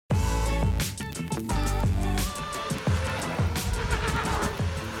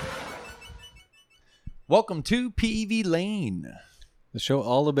Welcome to PEV Lane. The show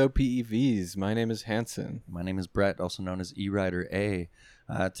all about PEVs. My name is Hansen. My name is Brett, also known as E-Rider A.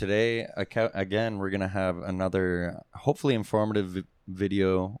 Today, again, we're going to have another hopefully informative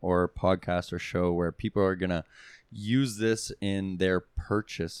video or podcast or show where people are going to use this in their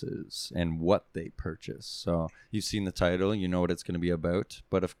purchases and what they purchase. So you've seen the title, you know what it's going to be about.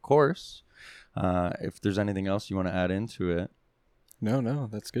 But of course, if there's anything else you want to add into it, No,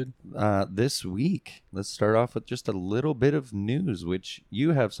 that's good. this week, let's start off with just a little bit of news, which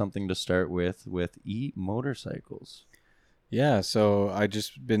you have something to start with e-motorcycles. Yeah, so I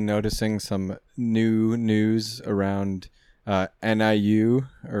just been noticing some new news around NIU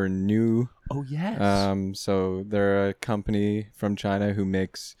or new. Oh, yes. So they're a company from China who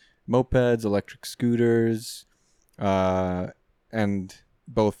makes mopeds, electric scooters, and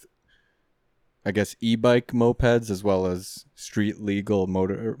both, I guess, e-bike mopeds as well as street legal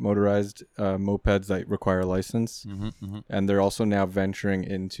motorized mopeds that require a license. And they're also now venturing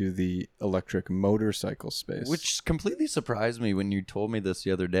into the electric motorcycle space. Which completely surprised me when you told me this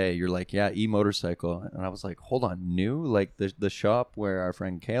the other day. You're like, yeah, e-motorcycle. And I was like, hold on, new? Like the shop where our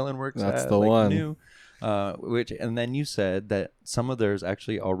friend Kalen works That's at? the like, one. New? And then you said that some of theirs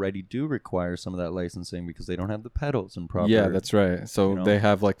actually already do require some of that licensing because they don't have the pedals and proper. Yeah, that's right. So they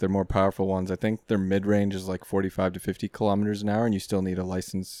have like their more powerful ones. I think their mid-range is like 45 to 50 kilometers an hour, and you still need a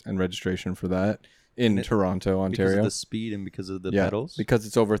license and registration for that in Toronto, Ontario. Because of the speed and because of the pedals? Because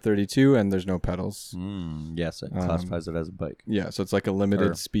it's over 32 and there's no pedals. Yes, it classifies it as a bike. Yeah, so it's like a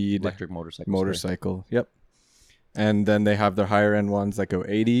limited speed electric motorcycle. Motorcycle, yep. And then they have their higher end ones that go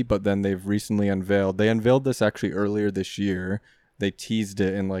 80, but then they've recently unveiled this actually earlier this year. They teased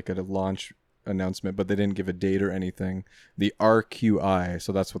it in like a launch announcement, but they didn't give a date or anything. The RQI,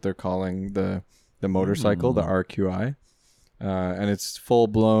 so that's what they're calling the motorcycle, the RQI. And it's full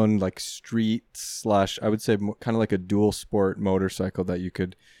blown like street / I would say kind of like a dual sport motorcycle that you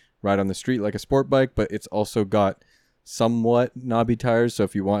could ride on the street like a sport bike, but it's also got somewhat knobby tires, so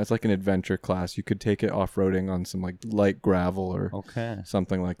if you want, it's like an adventure class. You could take it off-roading on some like light gravel or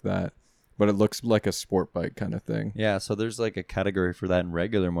something like that, but it looks like a sport bike kind of thing. Yeah, so there's like a category for that in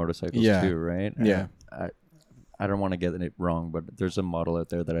regular motorcycles too, right? Yeah. I don't want to get it wrong, but there's a model out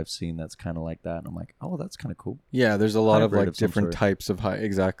there that I've seen that's kind of like that, and I'm like, oh, that's kind of cool. Yeah, there's a lot of Hybrid like of some different sort. types of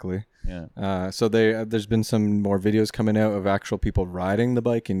exactly. Yeah. So there's been some more videos coming out of actual people riding the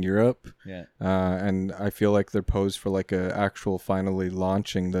bike in Europe. Yeah. And I feel like they're posed for like a actual finally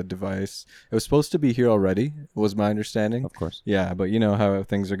launching the device. It was supposed to be here already, was my understanding. Of course. Yeah, but you know how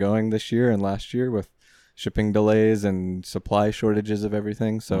things are going this year and last year with shipping delays and supply shortages of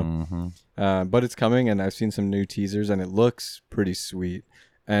everything. So, but it's coming, and I've seen some new teasers, and it looks pretty sweet.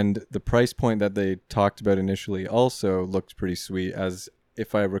 And the price point that they talked about initially also looked pretty sweet, as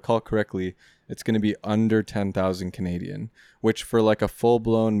if I recall correctly, it's going to be under 10,000 Canadian, which for like a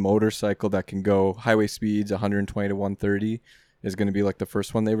full-blown motorcycle that can go highway speeds 120 to 130 is going to be like the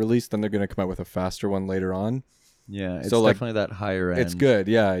first one they release. Then they're going to come out with a faster one later on. Yeah, it's so definitely that higher end. It's good,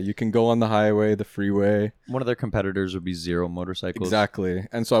 yeah. You can go on the highway, the freeway. One of their competitors would be Zero Motorcycles. Exactly.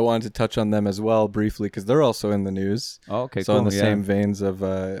 And so I wanted to touch on them as well briefly because they're also in the news. Oh, okay, so cool. in the same veins of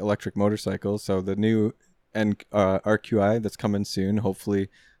electric motorcycles. So the new RQI that's coming soon. Hopefully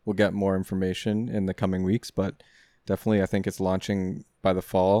we'll get more information in the coming weeks, but definitely I think it's launching by the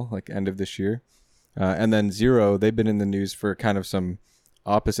fall, like end of this year. And then Zero, they've been in the news for kind of some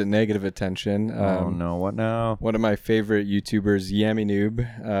opposite negative attention. Oh no, what now? One of my favorite YouTubers, Yami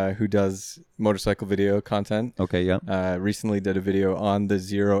Noob, who does motorcycle video content. Okay, yeah. Recently did a video on the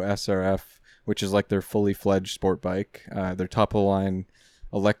Zero SRF, which is like their fully fledged sport bike, their top of the line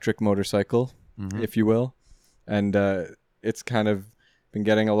electric motorcycle, if you will. And it's kind of been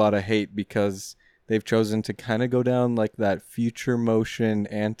getting a lot of hate because they've chosen to kind of go down like that future motion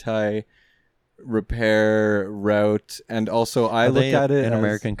repair route, and also I look at it an as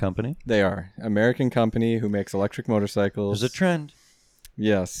American company. They are American company who makes electric motorcycles. There's a trend.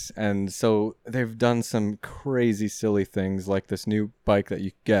 Yes, and so they've done some crazy silly things like this new bike that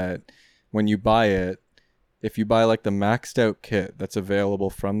you get when you buy it. If you buy like the maxed out kit that's available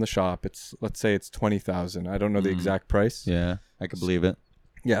from the shop, let's say it's 20,000. I don't know the exact price. Yeah, I could believe it.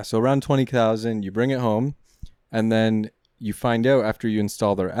 Yeah, so around 20,000, you bring it home, and then you find out after you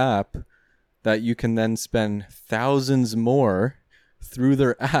install their app that you can then spend thousands more through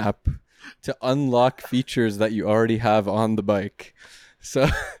their app to unlock features that you already have on the bike. So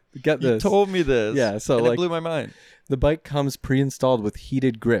get this. You told me this. Yeah, so and like it blew my mind. The bike comes pre-installed with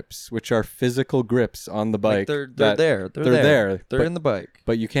heated grips, which are physical grips on the bike. Like they're there. They're in the bike.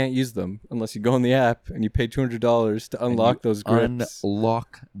 But you can't use them unless you go in the app and you pay $200 to unlock those grips.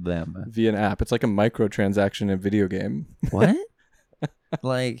 Unlock them via an app. It's like a microtransaction in a video game. What?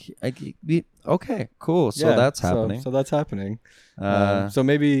 Okay, cool. So that's happening. So that's happening. So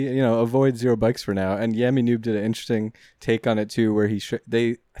maybe avoid zero bikes for now. And Yami Noob did an interesting take on it too, where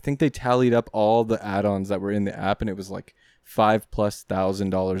I think they tallied up all the add-ons that were in the app, and it was like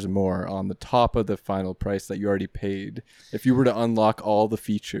 $5,000+ more on the top of the final price that you already paid if you were to unlock all the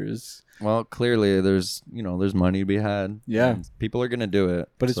features. Well, clearly there's money to be had. Yeah. People are going to do it.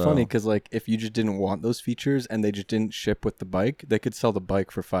 But it's funny because like if you just didn't want those features and they just didn't ship with the bike, they could sell the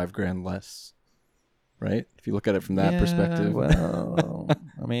bike for $5,000 less. Right? If you look at it from that perspective. Well,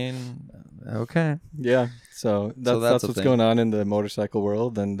 I mean, okay. Yeah. So that's what's going on in the motorcycle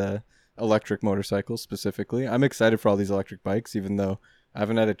world and electric motorcycles specifically. I'm excited for all these electric bikes, even though I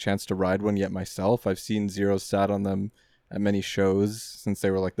haven't had a chance to ride one yet myself. I've seen Zeros sat on them at many shows since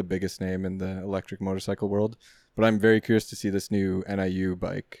they were like the biggest name in the electric motorcycle world. But I'm very curious to see this new NIU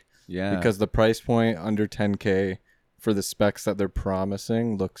bike. Yeah. Because the price point under 10K for the specs that they're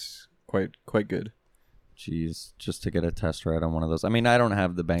promising looks quite good. Jeez, just to get a test ride on one of those. I mean, I don't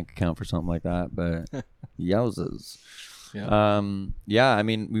have the bank account for something like that, but yowzers. Yeah. Yeah, I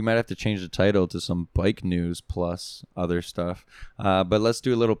mean, we might have to change the title to some bike news plus other stuff. But let's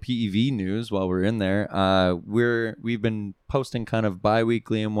do a little PEV news while we're in there. We've been posting kind of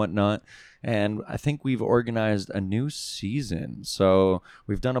bi-weekly and whatnot, and I think we've organized a new season. So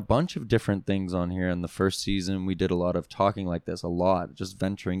we've done a bunch of different things on here. In the first season, we did a lot of talking like this, just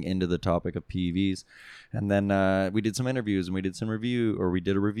venturing into the topic of PEVs. And then we did some interviews and we did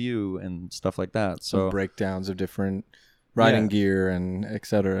a review and stuff like that. So some breakdowns of different riding gear and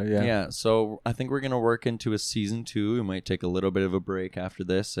etc. Yeah. So I think we're going to work into a season 2. We might take a little bit of a break after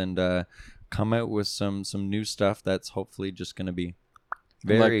this and come out with some new stuff that's hopefully just going to be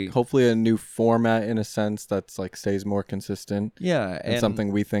hopefully a new format in a sense that's like stays more consistent. Yeah. And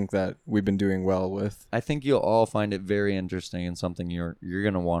something we think that we've been doing well with. I think you'll all find it very interesting and something you're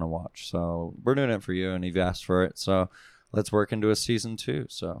going to want to watch. So we're doing it for you and you've asked for it. So let's work into a season 2.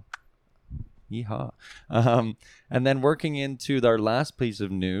 So yeehaw. And then working into our last piece of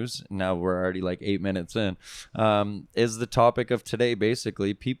news, now we're already like 8 minutes in, is the topic of today.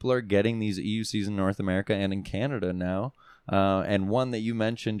 Basically, people are getting these EUCs in North America and in Canada now. And one that you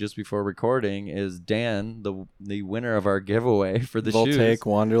mentioned just before recording is Dan, the winner of our giveaway for the shoes. Voltaic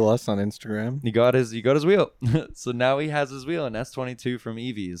Wanderlust on Instagram. He got his wheel. So now he has his wheel, an S22 from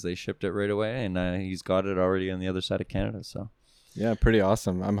EVs. They shipped it right away, and he's got it already on the other side of Canada. So. Yeah, pretty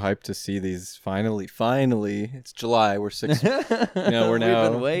awesome. I'm hyped to see these finally. It's July. We're 6. We're now. We've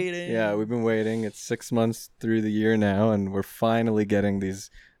been waiting. Yeah, we've been waiting. It's 6 months through the year now, and we're finally getting the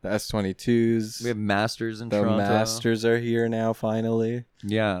S22s. We have Masters in Toronto. The Masters are here now, finally.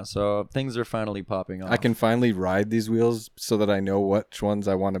 Yeah, so things are finally popping off. I can finally ride these wheels so that I know which ones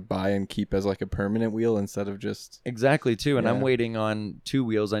I want to buy and keep as like a permanent wheel instead of just... Exactly, too. And I'm waiting on 2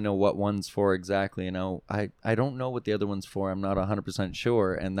 wheels. I know what one's for exactly. I don't know what the other one's for. I'm not 100%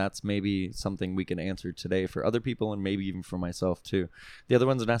 sure. And that's maybe something we can answer today for other people and maybe even for myself, too. The other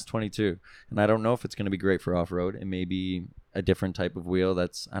one's an S22. And I don't know if it's going to be great for off-road. It may be a different type of wheel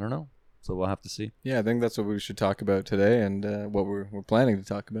I don't know. So we'll have to see. Yeah, I think that's what we should talk about today and what we're planning to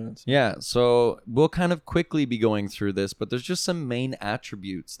talk about. So. Yeah, so we'll kind of quickly be going through this, but there's just some main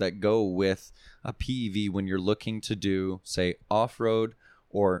attributes that go with a PEV when you're looking to do, say, off-road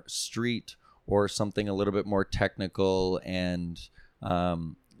or street or something a little bit more technical and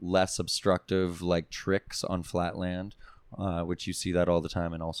less obstructive like tricks on flat land, which you see that all the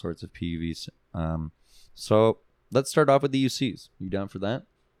time in all sorts of PEVs. So let's start off with the EUCs. You down for that?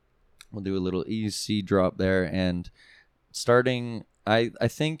 We'll do a little EUC drop there. And starting, I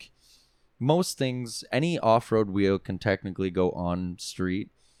think most things, any off-road wheel can technically go on street.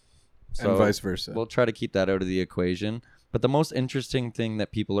 So and vice versa. We'll try to keep that out of the equation. But the most interesting thing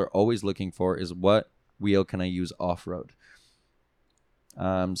that people are always looking for is what wheel can I use off-road?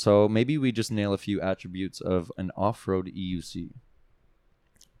 So maybe we just nail a few attributes of an off-road EUC.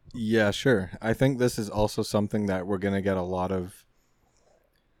 Yeah, sure. I think this is also something that we're going to get a lot of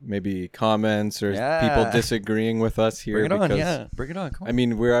maybe comments or people disagreeing with us here. Bring it on. Come on. I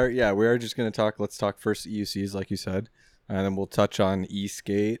mean, we are just going to talk. Let's talk first EUCs, like you said, and then we'll touch on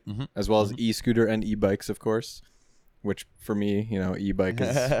e-skate as well as e-scooter and e-bikes, of course. Which for me, e-bike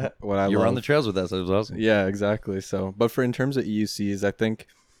is what I love. You were on the trails with us. It was awesome. Yeah, exactly. So, but in terms of EUCs, I think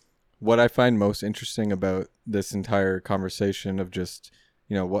what I find most interesting about this entire conversation of just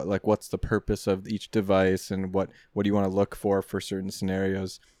what's the purpose of each device and what do you want to look for certain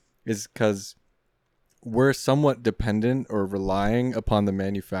scenarios, is because we're somewhat dependent or relying upon the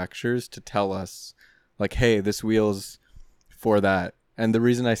manufacturers to tell us, like, hey, this wheel's for that. And the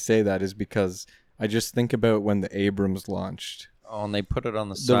reason I say that is because I just think about when the Abrams launched. Oh, and they put it on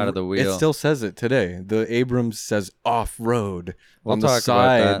the side of the wheel. It still says it today. The Abrams says off-road We'll on the talk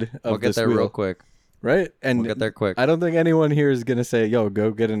side about that. of We'll get this there wheel. real quick. Right? And We'll get there quick. I don't think anyone here is going to say, yo,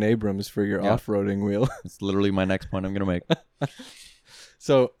 go get an Abrams for your off-roading wheel. It's literally my next point I'm going to make.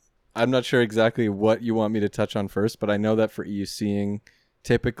 So I'm not sure exactly what you want me to touch on first, but I know that for EUCing,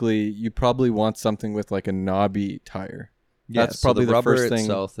 typically you probably want something with like a knobby tire. Yeah, That's probably the the rubber first thing.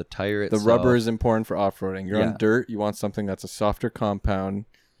 itself, the tire The itself. rubber is important for off-roading. You're on dirt, you want something that's a softer compound.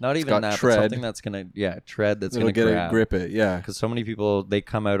 Not even that, but something that's going to, tread, that's going to grip it, yeah. Because so many people, they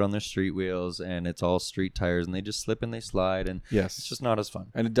come out on their street wheels and it's all street tires and they just slip and they slide and it's just not as fun.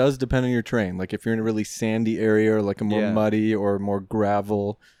 And it does depend on your terrain. Like if you're in a really sandy area or like a more muddy or more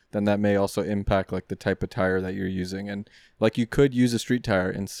gravel, then that may also impact like the type of tire that you're using. And like you could use a street tire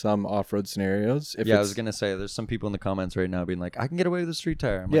in some off-road scenarios. I was going to say, there's some people in the comments right now being like, I can get away with a street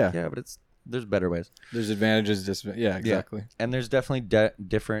tire. I'm like, but there's better ways. There's advantages. Exactly. Yeah. And there's definitely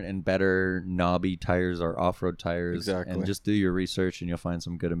different and better knobby tires or off-road tires. Exactly. And just do your research and you'll find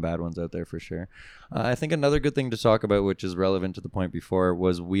some good and bad ones out there for sure. I think another good thing to talk about, which is relevant to the point before,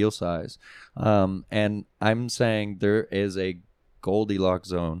 was wheel size. And I'm saying there is a Goldilocks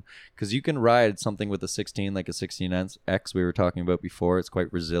zone, because you can ride something with a 16, like a 16X we were talking about before. It's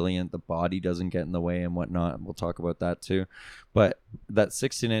quite resilient. The body doesn't get in the way and whatnot. We'll talk about that too. But that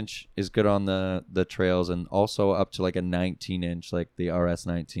 16-inch is good on the trails, and also up to like a 19-inch, like the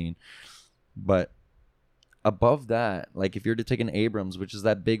RS19. But above that, like if you're to take an Abrams, which is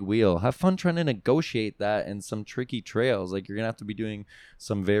that big wheel, have fun trying to negotiate that in some tricky trails. Like you're gonna have to be doing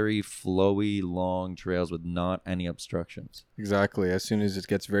some very flowy, long trails with not any obstructions. Exactly. As soon as it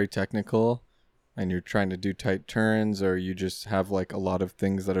gets very technical and you're trying to do tight turns, or you just have like a lot of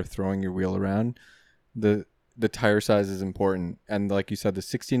things that are throwing your wheel around, the tire size is important. And like you said, the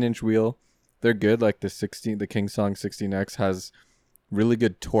 16-inch wheel, they're good. Like the Kingsong 16X has really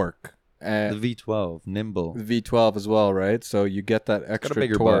good torque. The V12, nimble. The V12 as well, right? So you get that extra got a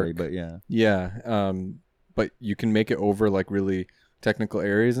bigger torque. body, but yeah. Yeah, but you can make it over like really technical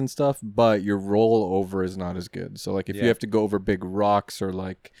areas and stuff, but your roll over is not as good. So like if you have to go over big rocks, or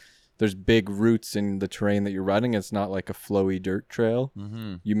like there's big roots in the terrain that you're riding, it's not like a flowy dirt trail.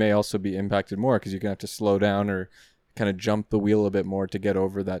 Mm-hmm. You may also be impacted more because you're going to have to slow down or kind of jump the wheel a bit more to get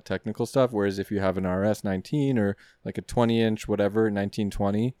over that technical stuff. Whereas if you have an RS19 or like a 20-inch, whatever,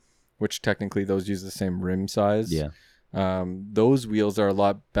 1920, which technically those use the same rim size. Yeah. Those wheels are a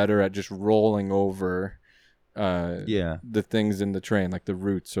lot better at just rolling over the things in the terrain, like the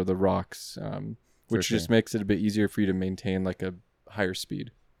roots or the rocks, which just makes it a bit easier for you to maintain like a higher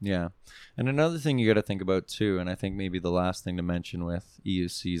speed. Yeah. And another thing you got to think about too, and I think maybe the last thing to mention with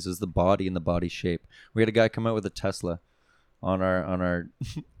EUCs, is the body and the body shape. We had a guy come out with a Tesla on our on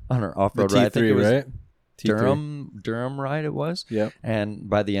our off-road T3, ride. I think it was right? Durham ride it was. Yeah. And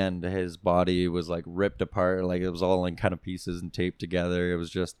by the end, his body was like ripped apart, like it was all in kind of pieces and taped together. It was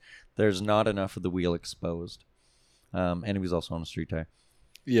just, there's not enough of the wheel exposed. And he was also on a street tire.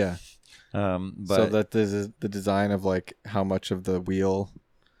 Yeah. But so that the design of like how much of the wheel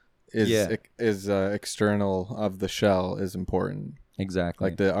is external of the shell is important. Exactly.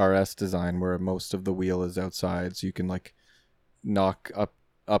 Like the RS design where most of the wheel is outside, so you can like knock up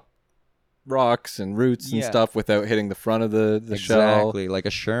rocks and roots and stuff without hitting the front of the shell. Exactly. Like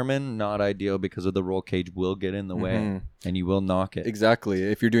a Sherman, not ideal because of the roll cage will get in the way and you will knock it. Exactly.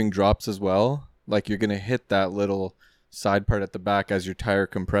 If you're doing drops as well, like you're going to hit that little side part at the back as your tire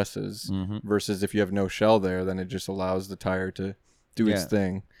compresses, versus if you have no shell there, then it just allows the tire to do its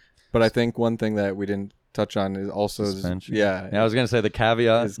thing. But I think one thing that we didn't touch on is also suspension. I was going to say the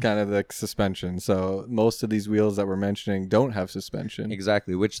caveat is kind of the suspension. So most of these wheels that we're mentioning don't have suspension.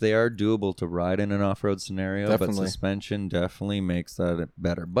 Exactly, which they are doable to ride in an off-road scenario. Definitely. But suspension definitely makes that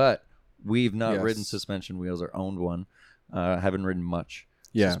better. But we've not ridden suspension wheels or owned one. Haven't ridden much.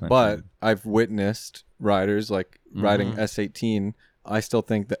 Yeah, but I've witnessed riders like riding S18. I still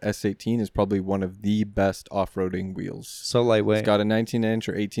think the S18 is probably one of the best off-roading wheels. So lightweight. It's got a 19-inch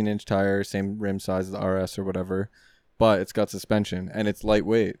or 18-inch tire, same rim size as the RS or whatever, but it's got suspension and it's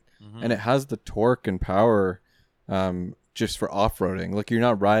lightweight. And it has the torque and power just for off-roading. Like you're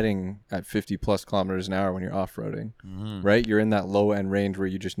not riding at 50 plus kilometers an hour when you're off-roading, right? You're in that low-end range where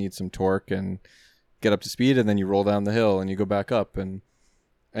you just need some torque and get up to speed, and then you roll down the hill and you go back up, and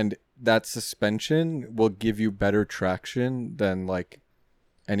that suspension will give you better traction than like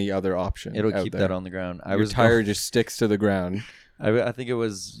any other option. It'll out keep there. that on the ground. Your tire just sticks to the ground. I think it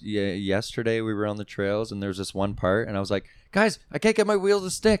was yesterday we were on the trails and there was this one part and I was like, guys, I can't get my wheel to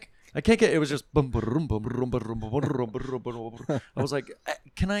stick. It was just I was like,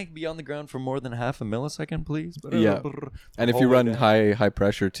 can I be on the ground for more than half a millisecond, please? Yeah. And if you run high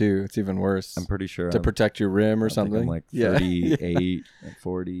pressure too, it's even worse. I'm pretty sure to protect your rim or something. I'm like 38,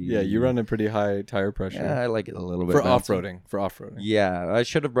 40. Yeah, you run a pretty high tire pressure. Yeah, I like it a little bit. For off-roading. Yeah, I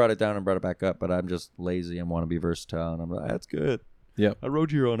should have brought it down and brought it back up, but I'm just lazy and want to be versatile. And I'm like, that's good. Yeah, I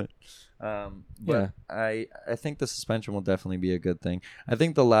rode here on it. But I think the suspension will definitely be a good thing. I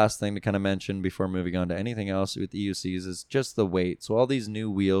think the last thing to kind of mention before moving on to anything else with EUCs is just the weight. So all these new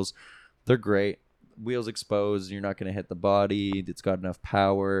wheels, they're great. Wheels exposed, you're not going to hit the body. It's got enough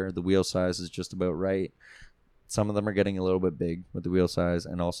power. The wheel size is just about right. Some of them are getting a little bit big with the wheel size,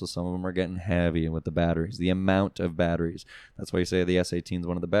 and also some of them are getting heavy with the batteries. The amount of batteries. That's why you say the S18 is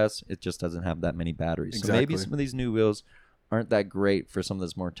one of the best. It just doesn't have that many batteries. Exactly. So maybe some of these new wheels aren't that great for some of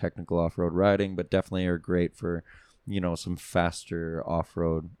this more technical off-road riding, but definitely are great for, some faster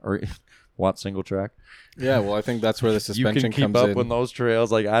off-road or Watt single track. Yeah, well, I think that's where the suspension comes in. You can keep up on those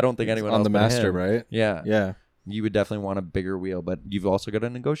trails. Like, I don't think anyone on else the Master, right? Yeah. Yeah. You would definitely want a bigger wheel, but you've also got to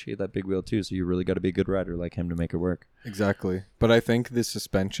negotiate that big wheel too. So you really got to be a good rider like him to make it work. Exactly. But I think the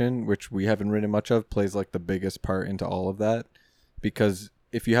suspension, which we haven't ridden much of, plays like the biggest part into all of that. Because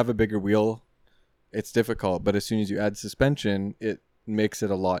if you have a bigger wheel, it's difficult. But as soon as you add suspension, it makes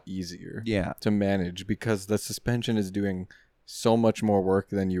it a lot easier to manage, because the suspension is doing so much more work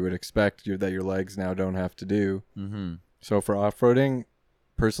than you would expect that your legs now don't have to do. Mm-hmm. So for off-roading,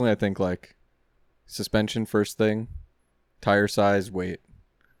 personally, I think like suspension first thing, tire size, weight.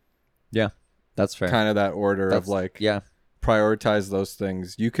 Yeah, that's fair. Kind of that order of like, prioritize those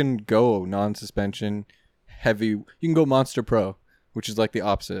things. You can go non-suspension, heavy. You can go Monster Pro, which is like the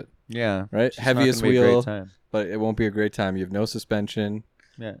opposite. Yeah. Right? Heaviest wheel, but it won't be a great time. You have no suspension,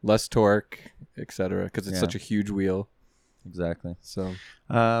 less torque, etc. because it's such a huge wheel. Exactly. So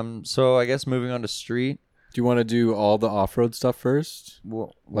I guess moving on to street. Do you want to do all the off-road stuff first?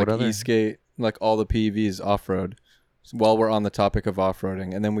 Well, like e-skate, like all the PVs off-road, while we're on the topic of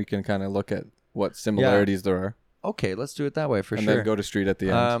off-roading, and then we can kind of look at what similarities there are. Okay, let's do it that way and then go to street at the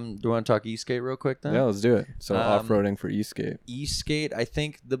end. Do you want to talk e-skate real quick then? Yeah, let's do it. So off-roading for e-skate. E-skate, I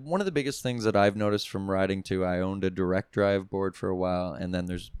think one of the biggest things that I've noticed from riding too, I owned a direct drive board for a while, and then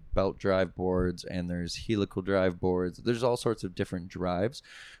there's belt drive boards and there's helical drive boards. There's all sorts of different drives,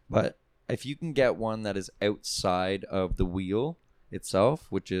 but if you can get one that is outside of the wheel itself,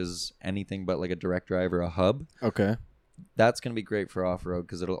 which is anything but like a direct drive or a hub, that's going to be great for off-road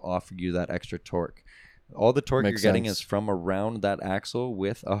because it'll offer you that extra torque. All the torque you're getting is from around that axle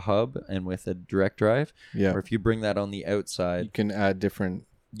with a hub and with a direct drive. Yeah. Or if you bring that on the outside, you can add different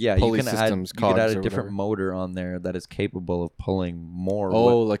pulley systems. You could add a different motor on there that is capable of pulling more.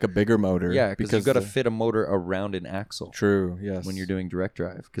 Like a bigger motor. Yeah, because you've got to fit a motor around an axle. True. Yes. When you're doing direct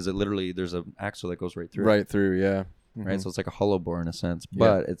drive, because it literally there's an axle that goes right through. Right through. Yeah. Mm-hmm. Right. So it's like a hollow bore in a sense,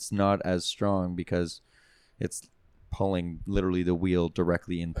 but it's not as strong because it's pulling literally the wheel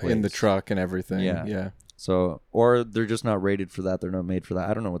directly in place in the truck and everything. Yeah. Yeah. So, or they're just not rated for that. They're not made for that.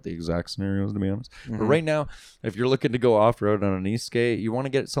 I don't know what the exact scenario is, to be honest. Mm-hmm. But right now, if you're looking to go off-road on an e-skate, you want to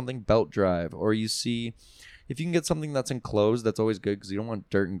get something belt drive, or you see, if you can get something that's enclosed, that's always good because you don't want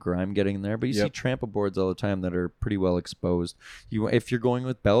dirt and grime getting in there. But you see trampo boards all the time that are pretty well exposed. If you're going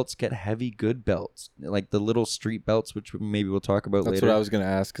with belts, get heavy, good belts, like the little street belts, which maybe we'll talk about later. That's what I was going to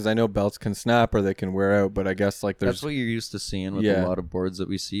ask, because I know belts can snap or they can wear out, but I guess like that's what you're used to seeing with a lot of boards that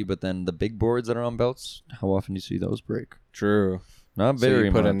we see. But then the big boards that are on belts, how often do you see those break? True. Not very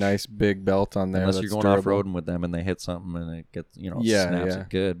much. So you put a nice big belt on there. Unless you're going off-roading with them and they hit something and it gets, snaps it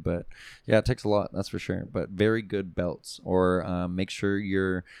good. But yeah, it takes a lot, that's for sure. But very good belts. Or make sure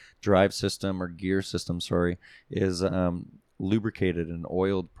your drive system or gear system, is lubricated and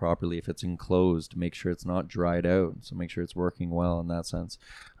oiled properly if it's enclosed. Make sure it's not dried out. So make sure it's working well in that sense.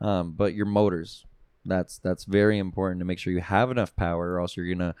 But your motors, that's very important to make sure you have enough power, or else you're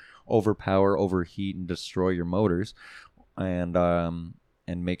going to overpower, overheat, and destroy your motors. And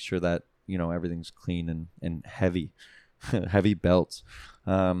make sure that everything's clean and heavy heavy belts.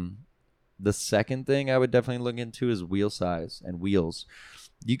 The second thing I would definitely look into is wheel size and wheels.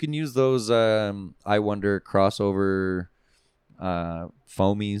 You can use those I Wonder crossover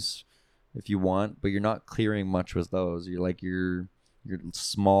foamies if you want, but you're not clearing much with those. You're like your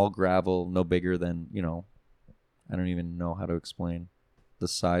small gravel, no bigger than I don't even know how to explain the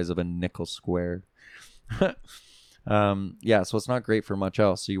size of a nickel square. So it's not great for much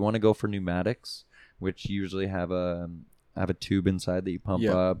else. So you want to go for pneumatics, which usually have a have a tube inside that you pump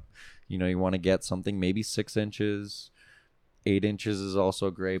up. You know, you want to get something maybe 6 inches. 8 inches is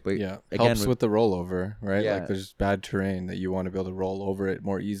also great, but again, helps with the rollover, right? Yeah. Like there's bad terrain that you want to be able to roll over it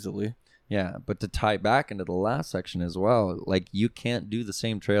more easily. Yeah, but to tie back into the last section as well, like you can't do the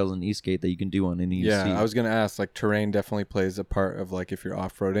same trails in Eastgate that you can do on an EUC. Yeah, I was gonna ask, like terrain definitely plays a part of like if you're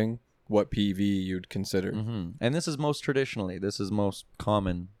off-roading, what PV you'd consider. And this is most traditionally, this is most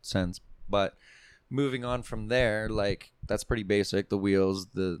common sense, but moving on from there, like that's pretty basic, the wheels,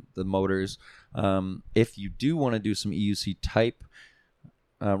 the motors. If you do want to do some EUC type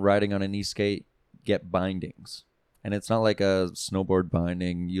riding on an e-skate, get bindings. And it's not like a snowboard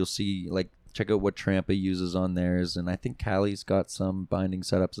binding. You'll see, like, check out what Trampa uses on theirs, and I think Cali's got some binding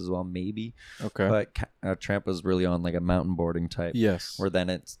setups as well, maybe. Okay. But Trampa's really on like a mountain boarding type. Yes. Where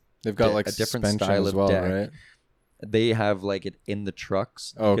then they've got like a different suspension style as of well, deck. right? They have like it in the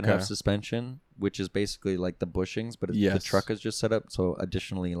trucks. You Okay. can have suspension, which is basically like the bushings, but the truck is just set up. So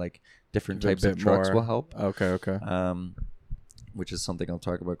additionally, like different types of trucks will help. Okay. Which is something I'll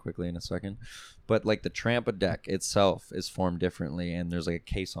talk about quickly in a second. But like the Trampa deck itself is formed differently, and there's like a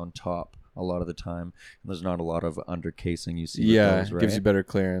case on top a lot of the time. And there's not a lot of undercasing you see. Yeah, with those, right? Gives you better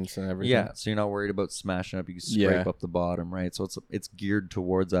clearance and everything. Yeah, so you're not worried about smashing up. You can scrape up the bottom, right? So it's geared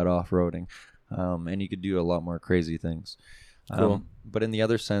towards that off-roading. And you could do a lot more crazy things. Cool. But in the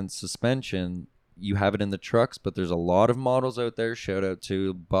other sense, suspension, you have it in the trucks, but there's a lot of models out there, shout out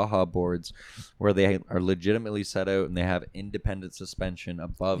to Baja boards, where they are legitimately set out and they have independent suspension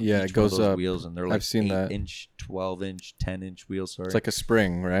above each it goes one of those up. wheels, and they're like I've seen 8-inch, 12-inch, 10-inch wheels. Sorry. It's like a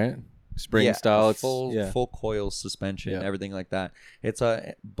spring, right? Spring style. It's full coil suspension, everything like that. It's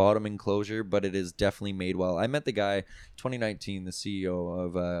a bottom enclosure, but it is definitely made well. I met the guy 2019, the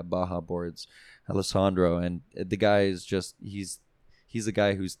CEO of Baja Boards, Alessandro, and the guy is just he's a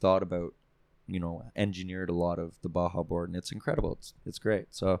guy who's thought about, you know, engineered a lot of the Baja board, and it's incredible. It's great.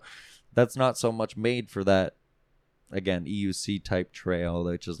 So that's not so much made for that, again, EUC type trail,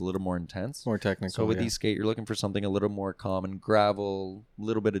 which is a little more intense, more technical. So with e-skate, you're looking for something a little more common, gravel,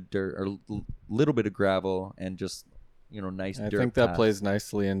 little bit of dirt, or little bit of gravel, and just, you know, nice dirt. I think that paths. plays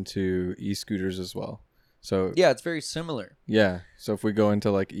nicely into e-scooters as well. So yeah, it's very similar. Yeah, so if we go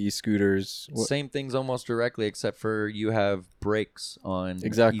into like e-scooters, same things almost directly, except for you have brakes on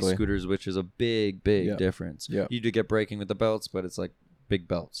e-scooters, which is a big difference. Yeah, you do get braking with the belts, but it's like big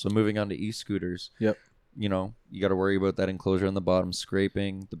belts. So moving on to e-scooters. Yep. You know, you got to worry about that enclosure on the bottom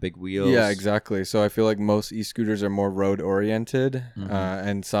scraping, the big wheels. Yeah, exactly. So I feel like most e-scooters are more road oriented,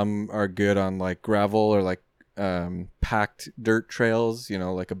 and some are good on like gravel or like packed dirt trails, you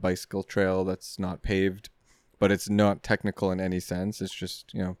know, like a bicycle trail that's not paved, but it's not technical in any sense. It's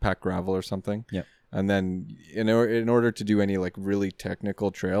just, you know, packed gravel or something. Yeah. And then in order to do any like really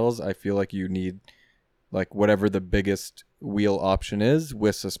technical trails, I feel like you need like whatever the biggest wheel option is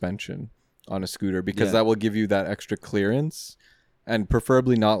with suspension on a scooter, because that will give you that extra clearance, and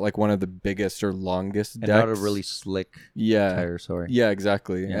preferably not like one of the biggest or longest and decks. not a really slick tire. Yeah,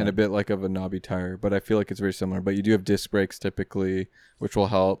 exactly. And a bit like of a knobby tire, but I feel like it's very similar. But you do have disc brakes typically, which will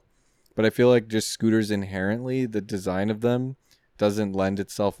help. But I feel like just scooters inherently, the design of them doesn't lend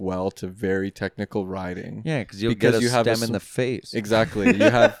itself well to very technical riding. Yeah, because you get a stem in the face. Exactly. You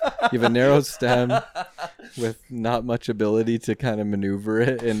have a narrow stem with not much ability to kind of maneuver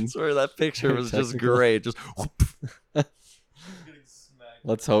it. And sorry, that picture was just great. Just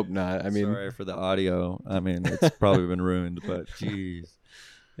let's hope not. I mean, sorry for the audio. I mean, it's probably been ruined, but jeez.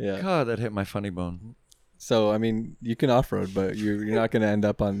 Yeah. God, that hit my funny bone. So, I mean, you can off-road, but you're not going to end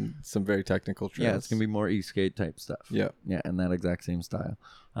up on some very technical trails. Yeah, it's going to be more e-skate type stuff. Yeah. Yeah, in that exact same style.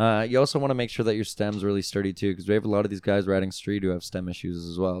 You also want to make sure that your stem's really sturdy, too, because we have a lot of these guys riding street who have stem issues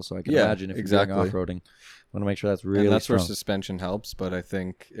as well. So I can imagine if you're doing off-roading, I want to make sure that's really that's strong. where suspension helps, but I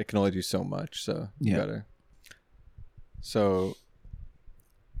think it can only do so much. So you got to... So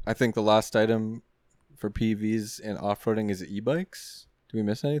I think the last item for PVs and off-roading is e-bikes. Do we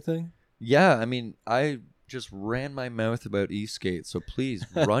miss anything? Yeah, I mean, I just ran my mouth about e-skate, so please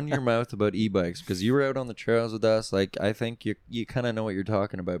run your mouth about e-bikes, because you were out on the trails with us. Like, I think you kind of know what you're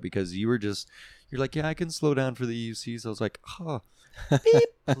talking about, because you're like, yeah, I can slow down for the UCs. I was like, beep,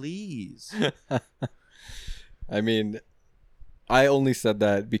 please. I mean, I only said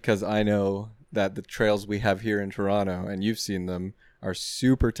that because I know that the trails we have here in Toronto, and you've seen them, are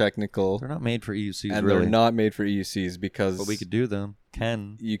super technical. They're not made for EUCs, and really. They're not made for EUCs because... But we could do them.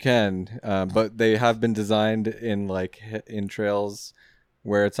 You can, but they have been designed in trails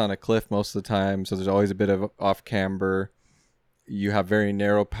where it's on a cliff most of the time, so there's always a bit of off camber, you have very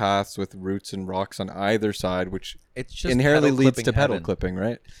narrow paths with roots and rocks on either side, which It's just inherently pedal leads clipping to pedal heaven. clipping,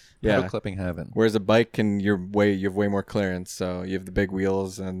 right? Pedal Yeah. clipping heaven. Whereas a bike you have way more clearance, so you have the big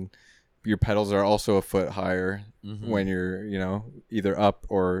wheels and your pedals are also a foot higher when you're, either up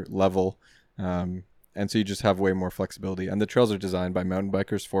or level. And so you just have way more flexibility. And the trails are designed by mountain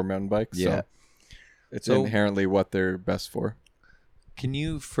bikers for mountain bikes. Yeah. So it's inherently what they're best for. Can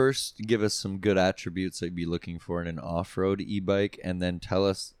you first give us some good attributes that you'd be looking for in an off-road e-bike, and then tell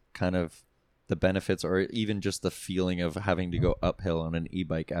us kind of the benefits or even just the feeling of having to go uphill on an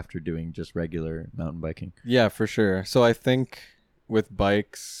e-bike after doing just regular mountain biking? Yeah, for sure. So I think with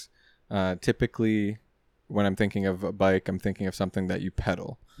bikes, typically when I'm thinking of a bike, I'm thinking of something that you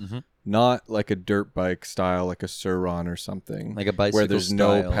pedal. Not like a dirt bike style, like a Sur-Ron or something. Like a bicycle where there's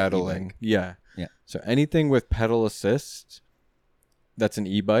no style pedaling. e-bike. Yeah. Yeah. So anything with pedal assist that's an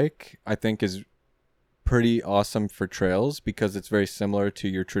e-bike, I think is pretty awesome for trails because it's very similar to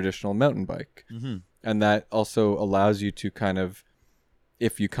your traditional mountain bike. And that also allows you to kind of,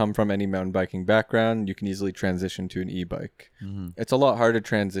 if you come from any mountain biking background, you can easily transition to an e-bike. It's a lot harder to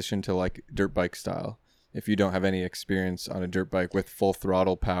transition to like dirt bike style if you don't have any experience on a dirt bike with full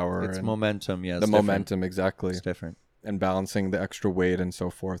throttle power. It's and momentum, yeah. the momentum, exactly. It's different. And balancing the extra weight and so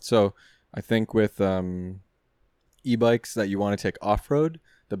forth. So I think with e-bikes that you want to take off-road,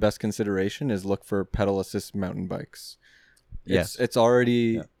 the best consideration is look for pedal assist mountain bikes. It's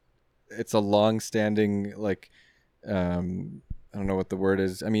already it's a long-standing like I don't know what the word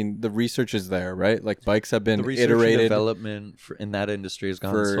is. I mean, the research is there, right? Like bikes have been the research iterated. and development in that industry has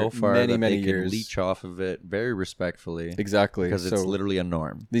gone for so far many, that many they years. can leech off of it very respectfully. Exactly. Because it's So literally a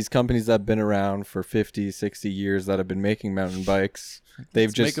norm. these companies that have been around for 50, 60 years that have been making mountain bikes,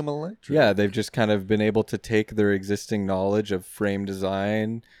 they've Make them electric. Yeah, they've just kind of been able to take their existing knowledge of frame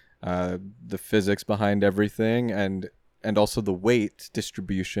design, the physics behind everything, and also the weight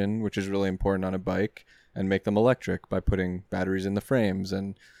distribution, which is really important on a bike, and make them electric by putting batteries in the frames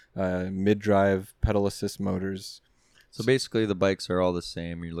and mid-drive pedal assist motors. So basically the bikes are all the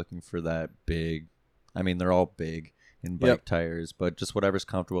same. You're looking for that big, I mean, they're all big in bike tires, but just whatever's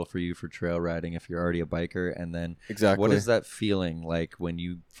comfortable for you for trail riding if you're already a biker. And then what is that feeling like when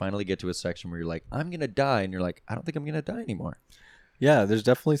you finally get to a section where you're like, I'm going to die, and you're like, I don't think I'm going to die anymore? Yeah, there's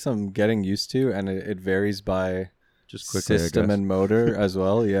definitely some getting used to, and it varies by just quickly, system and motor as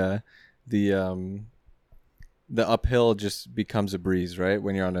well. Yeah. The uphill just becomes a breeze, right?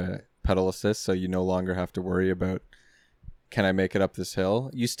 When you're on a pedal assist, so you no longer have to worry about, can I make it up this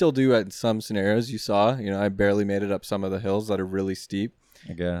hill? You still do at some scenarios. You saw, I barely made it up some of the hills that are really steep.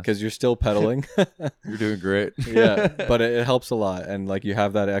 I guess. Because you're still pedaling. You're doing great. Yeah, but it helps a lot. And like you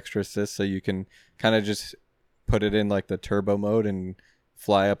have that extra assist, so you can kind of just put it in like the turbo mode and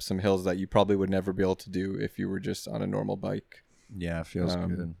fly up some hills that you probably would never be able to do if you were just on a normal bike. Yeah, it feels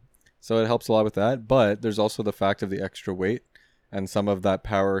good. So it helps a lot with that. But there's also the fact of the extra weight, and some of that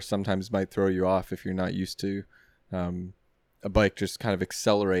power sometimes might throw you off if you're not used to a bike just kind of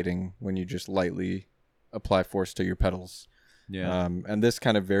accelerating when you just lightly apply force to your pedals. Yeah. And this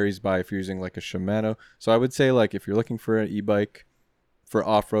kind of varies by if you're using like a Shimano. So I would say like if you're looking for an e-bike for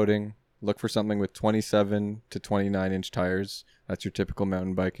off-roading, look for something with 27 to 29 inch tires. That's your typical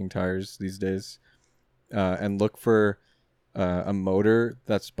mountain biking tires these days. And look for a motor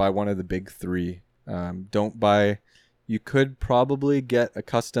that's by one of the big three. You could probably get a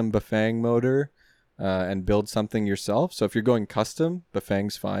custom Bafang motor and build something yourself. So if you're going custom,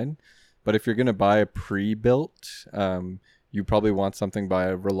 Bafang's fine. But if you're going to buy a pre-built, you probably want something by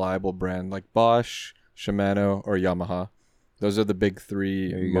a reliable brand like Bosch, Shimano, or Yamaha. Those are the big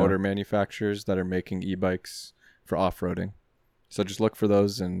three motor manufacturers that are making e-bikes for off-roading. So just look for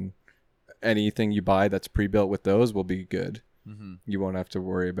those, and anything you buy that's pre-built with those will be good. Mm-hmm. You won't have to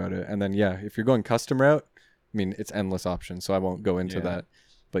worry about it. And then, if you're going custom route, I mean, it's endless options, so I won't go into that.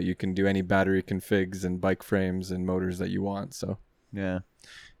 But you can do any battery configs and bike frames and motors that you want. So yeah.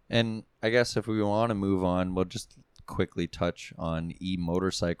 And I guess if we want to move on, we'll just quickly touch on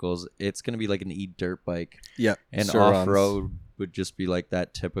e-motorcycles. It's going to be like an e-dirt bike. Yeah. And off-road would just be like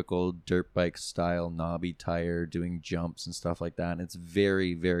that typical dirt bike style knobby tire doing jumps and stuff like that. And it's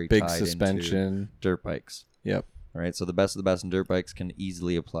very, very big tied suspension into dirt bikes. Yep. All right. So the best of the best in dirt bikes can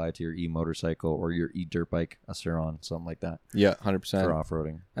easily apply to your e-motorcycle or your e-dirt bike, a Sur-Ron, something like that. Yeah, 100%. For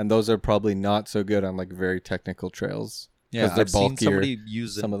off-roading. And those are probably not so good on like very technical trails. Yeah, I've seen somebody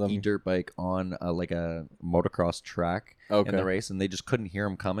use an e-dirt bike on like a motocross track in the race, and they just couldn't hear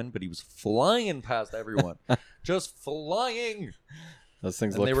him coming, but he was flying past everyone. Just flying. Those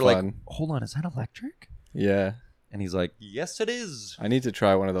things and look they were fun. like, hold on, is that electric? Yeah. And he's like, yes, it is. I need to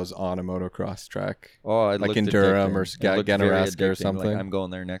try one of those on a motocross track. Oh, it Like looked in Durham or addicting. It looked very Ganaraska or addicting. something. Like, I'm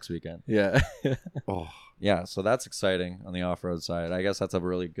going there next weekend. Yeah. Oh, yeah. So that's exciting on the off-road side. I guess that's a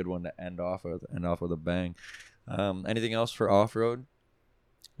really good one to end off with a bang. Anything else for off-road?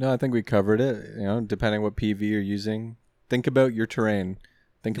 No, I think we covered it. You know, depending what PV you're using, think about your terrain.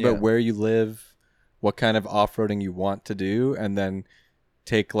 Think about where you live, what kind of off-roading you want to do, and then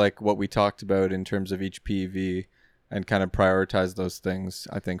take like what we talked about in terms of each PV and kind of prioritize those things,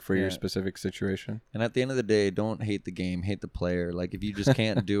 I think, for your specific situation. And at the end of the day, don't hate the game, hate the player. Like, if you just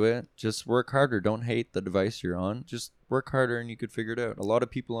can't do it, just work harder. Don't hate the device you're on. Just work harder and you could figure it out. A lot of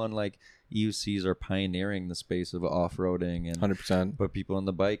people on like EUCs are pioneering the space of off-roading, and 100%. but people in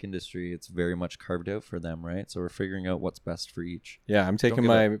the bike industry, it's very much carved out for them, right? So we're figuring out what's best for each. Yeah, I'm taking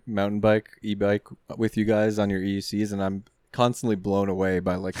my mountain bike, e-bike with you guys on your EUCs, and I'm constantly blown away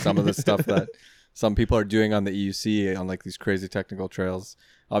by like some of the stuff that some people are doing on the EUC on like these crazy technical trails.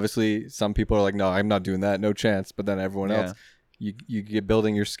 Obviously, some people are like, no, I'm not doing that. No chance. But then everyone else, you get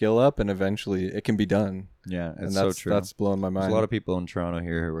building your skill up and eventually it can be done. Yeah, it's and so true. That's blowing my mind. There's a lot of people in Toronto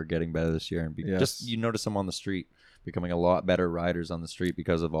here who are getting better this year. And just you notice them on the street becoming a lot better riders on the street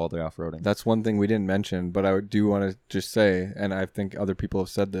because of all the off-roading. That's one thing we didn't mention, but I do want to just say, and I think other people have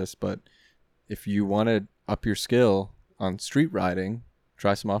said this, but if you want to up your skill on street riding,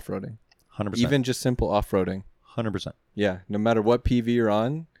 try some off-roading. 100%. Even just simple off-roading. 100%. Yeah, no matter what PV you're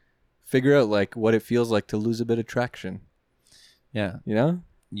on, figure out like what it feels like to lose a bit of traction. Yeah. You know?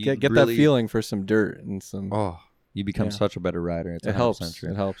 Get really, that feeling for some dirt and some... Oh, you become such a better rider. It's it helps.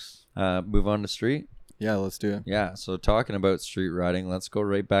 True. It helps. Move on to street? Yeah, let's do it. Yeah, so talking about street riding, let's go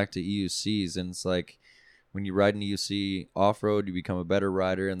right back to EUCs. And it's like when you ride an EUC off-road, you become a better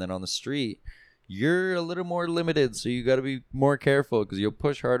rider. And then on the street, you're a little more limited, so you got to be more careful because you'll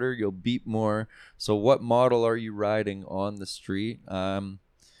push harder, you'll beat more. So what model are you riding on the street?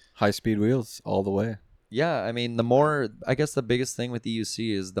 High-speed wheels all the way. Yeah, I mean, I guess the biggest thing with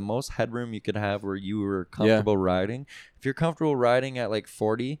EUC is the most headroom you could have where you were comfortable riding. If you're comfortable riding at like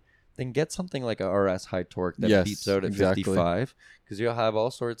 40, then get something like a RS high torque that beeps out at 55, because you'll have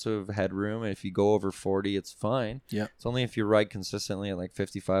all sorts of headroom. And if you go over 40, it's fine. Yeah. It's only if you ride consistently at like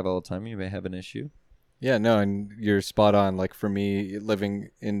 55 all the time, you may have an issue. Yeah, no, and you're spot on. Like for me, living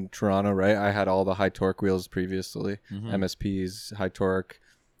in Toronto, right, I had all the high torque wheels previously, MSPs, high torque,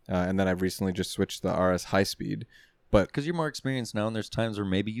 and then I've recently just switched to the RS high speed. But because you're more experienced now, and there's times where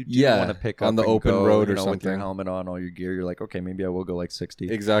maybe you do want to pick up on the open road or something with your helmet on, all your gear. You're like, okay, maybe I will go like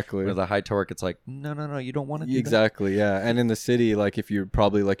 60. Exactly. With a high torque, it's like, no, you don't want to do exactly, yeah. And in the city, like if you're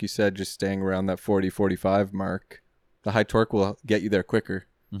probably, like you said, just staying around that 40, 45 mark, the high torque will get you there quicker,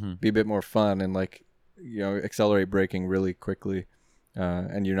 be a bit more fun, and like, you know, accelerate braking really quickly,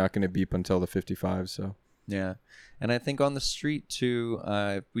 and you're not going to beep until the 55. So yeah. And I think on the street too,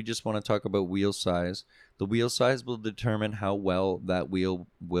 we just want to talk about wheel size. The wheel size will determine how well that wheel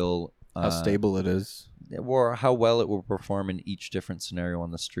will how stable it is, or how well it will perform in each different scenario on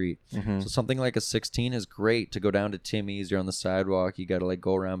the street. So something like a 16 is great to go down to Timmy's. You're on the sidewalk, you got to like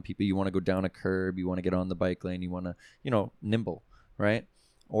go around people, you want to go down a curb, you want to get on the bike lane, you want to, you know, nimble, right?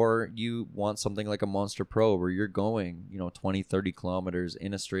 Or you want something like a Monster Pro where you're going, you know, 20, 30 kilometers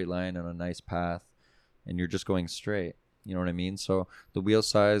in a straight line on a nice path, and you're just going straight. You know what I mean? So the wheel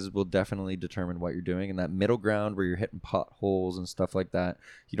size will definitely determine what you're doing. And that middle ground where you're hitting potholes and stuff like that,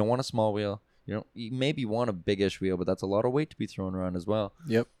 you don't want a small wheel. You maybe want a biggish wheel, but that's a lot of weight to be thrown around as well.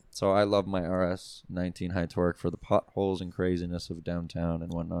 Yep. So I love my RS 19 high torque for the potholes and craziness of downtown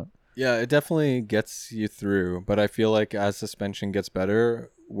and whatnot. Yeah, it definitely gets you through. But I feel like as suspension gets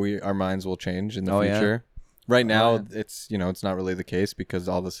better, our minds will change in the future. Yeah. Right now, it's not really the case because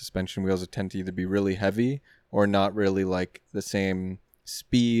all the suspension wheels tend to either be really heavy or not really like the same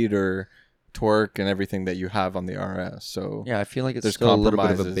speed or torque and everything that you have on the RS. So yeah, I feel like it's still a little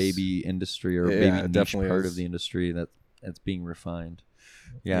bit of a baby industry or a baby niche part of the industry that's being refined.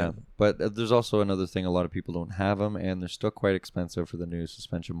 Yeah, but there's also another thing. A lot of people don't have them, and they're still quite expensive for the new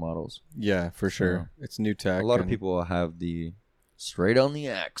suspension models. Yeah, for sure. It's new tech. A lot of people will have the straight on the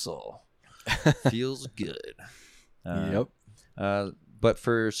axle. Feels good. Yep. But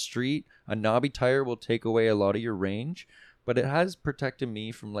for street, a knobby tire will take away a lot of your range, but it has protected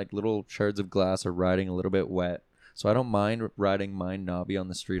me from like little shards of glass or riding a little bit wet. So I don't mind riding mine knobby on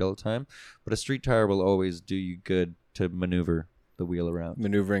the street all the time, but a street tire will always do you good to maneuver the wheel around.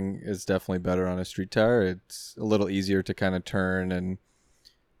 Maneuvering is definitely better on a street tire. It's a little easier to kind of turn, and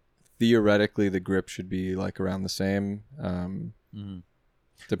theoretically the grip should be like around the same.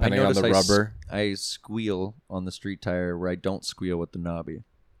 Depending on the rubber. I squeal on the street tire where I don't squeal with the knobby,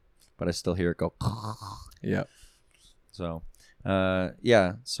 but I still hear it go. Yeah. So,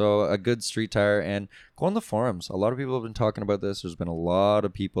 yeah. So a good street tire, and go on the forums. A lot of people have been talking about this. There's been a lot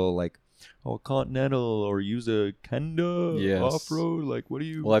of people like, oh, Continental or use a Kenda off Yes. road. Like, what do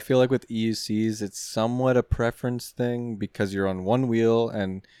you? Well, I feel like with EUCs, it's somewhat a preference thing because you're on one wheel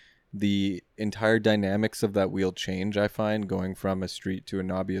and the entire dynamics of that wheel change, I find, going from a street to a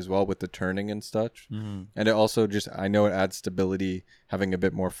knobby as well with the turning and such. Mhm. And it also just, I know it adds stability having a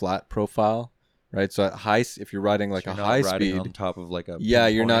bit more flat profile, right? So at if you're riding like So a you're not high riding speed, on top of like a yeah,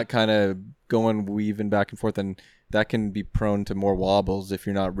 you're not pinpoint. kind of going weaving back and forth, and that can be prone to more wobbles if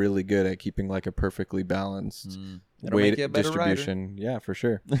you're not really good at keeping like a perfectly balanced That'll make you a weight better rider. distribution. Yeah, for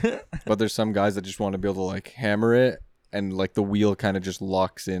sure. But there's some guys that just want to be able to like hammer it, and like the wheel kind of just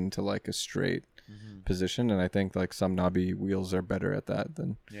locks into like a straight position, and I think like some knobby wheels are better at that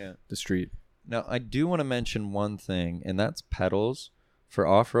than Yeah. the street. Now, I do want to mention one thing, and that's pedals. For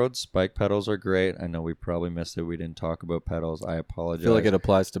off-road, spike pedals are great. I know we probably missed it. We didn't talk about pedals. I I apologize. feel like it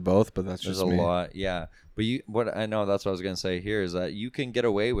applies to both, but that's There's just a me. lot, yeah. But what I know, that's what I was gonna say here is that you can get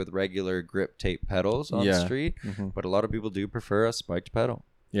away with regular grip tape pedals on Yeah. street, but a lot of people do prefer a spiked pedal.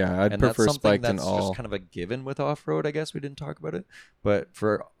 Yeah, I'd And prefer that's something spiked in that's all. just kind of a given with off-road. I guess we didn't talk about it, but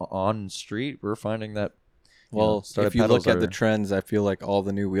for on street, we're finding that Well, studded if you look pedals at the are- trends, I feel like all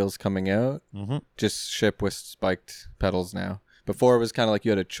the new wheels coming out Mhm. just ship with spiked pedals now. Before it was kind of like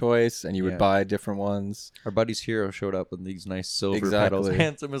you had a choice and you would Yeah. buy different ones. Our buddy's Hero showed up with these nice silver pedals. Exactly.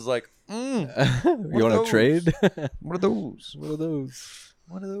 Handsome is like, You What want are to trade? what are those? What are those?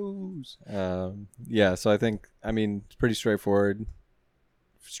 What are those? Yeah, so I think, I mean, it's pretty straightforward.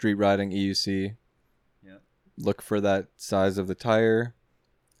 Street riding EUC. Yeah. Look for that size of the tire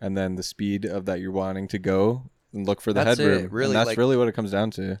and then the speed of that you're wanting to go, and look for the That's it, headroom. really, And that's like- really what it comes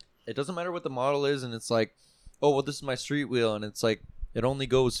down to. It doesn't matter what the model is, and it's like, oh, well, this is my street wheel, and it's like, it only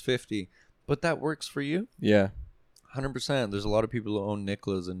goes 50. But that works for you. Yeah. 100%. There's a lot of people who own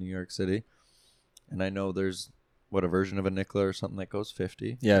Nicolas in New York City. And I know there's, a version of a Nikola or something that goes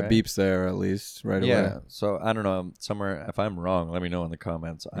 50. Yeah, right? beeps there at least right Yeah. away. So I don't know. Somewhere, if I'm wrong, let me know in the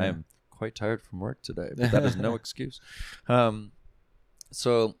comments. I Yeah. am quite tired from work today, but that is no excuse.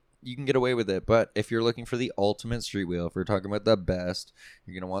 So you can get away with it. But if you're looking for the ultimate street wheel, if we're talking about the best,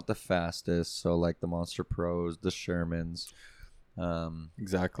 you're going to want the fastest. So like the Monster Pros, the Shermans.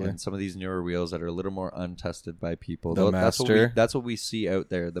 Exactly. And some of these newer wheels that are a little more untested by people. The Master. That's what we see out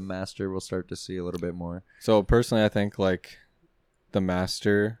there. The Master we'll start to see a little bit more. So personally, I think like the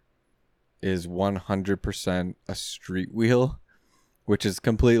Master is 100% a street wheel, which is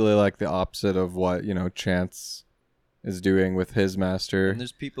completely like the opposite of what, Chance is doing with his Master. And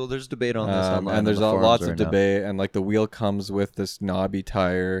there's debate on this online. And there's on the forums lots of right now. debate, and like the wheel comes with this knobby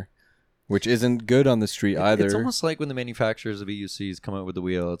tire, which isn't good on the street either. It's almost like when the manufacturers of EUCs come out with the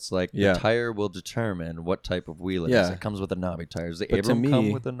wheel, it's like Yeah. the tire will determine what type of wheel it is. Yeah. It comes with a knobby tire. Does the But to Abram come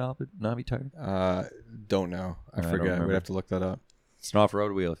me- with a knobby tire? Don't know. I don't forget. remember. We'd have to look that up. It's an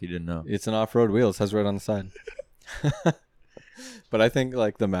off-road wheel if you didn't know. It's an off-road wheel. It says right on the side. But I think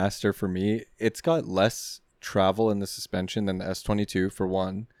like the Master for me, it's got less travel in the suspension than the S22 for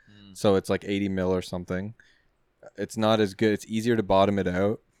one. So it's like 80 mil or something. It's not as good. It's easier to bottom it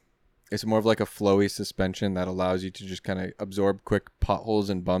out. It's more of like a flowy suspension that allows you to just kind of absorb quick potholes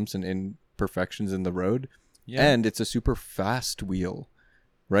and bumps and imperfections in the road. Yeah. And it's a super fast wheel,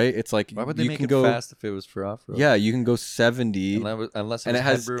 right? It's like Why would they you make can it go fast if it was for off-road? Yeah, you can go 70 Unless and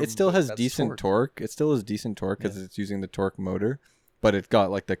was it still has that's decent torque. It still has decent torque because it's using the torque motor, but it's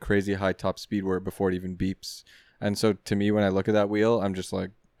got like the crazy high top speed where before it even beeps. And so to me, when I look at that wheel, I'm just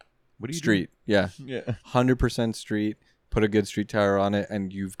like, What do you street. Yeah, do? Yeah. 100% street. Put a good street tire on it,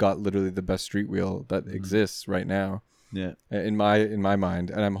 and you've got literally the best street wheel that exists right now. Yeah. In my mind.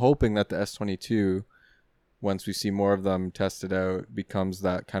 And I'm hoping that the S22, once we see more of them tested out, becomes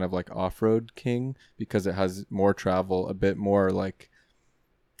that kind of like off-road king because it has more travel, a bit more like,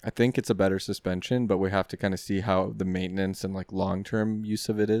 I think it's a better suspension, but we have to kind of see how the maintenance and like long-term use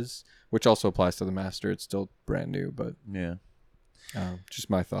of it is, which also applies to the Master. It's still brand new, but Yeah. just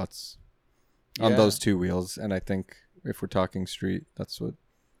my thoughts on Yeah. those two wheels. And I think if we're talking street, that's what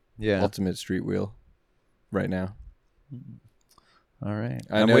Yeah. ultimate street wheel right now. All right.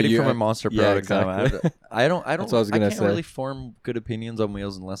 I I'm know waiting you- for my Monster Pro yeah, to come. exactly. I don't. That's what I was I gonna can't say. really form good opinions on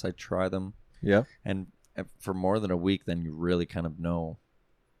wheels unless I try them. Yeah, And for more than a week, then you really kind of know.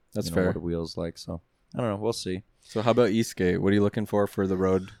 that's you know, fair. What a wheel's like. So I don't know. We'll see. So how about e-skate? What are you looking for the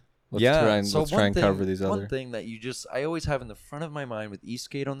road? Let's try and cover these one other. thing that I always have in the front of my mind with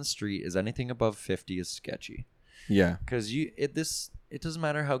e-skate on the street is anything above 50 is sketchy. Yeah, Because it doesn't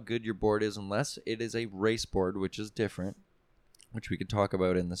matter how good your board is unless it is a race board, which is different, which we could talk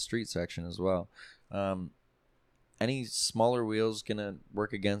about in the street section as well. any smaller wheel is going to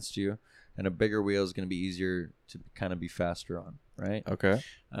work against you, and a bigger wheel is going to be easier to kind of be faster on, right? Okay.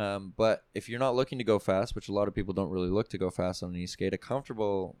 But if you're not looking to go fast, which a lot of people don't really look to go fast on an e-skate, a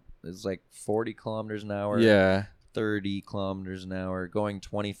comfortable is like 40 kilometers an hour. Yeah. 30 kilometers an hour. Going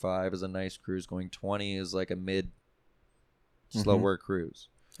 25 is a nice cruise. Going 20 is like a mid slower cruise.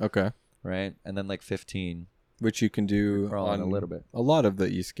 Okay. Right? And then like 15. Which you can do on on a little bit. A lot of the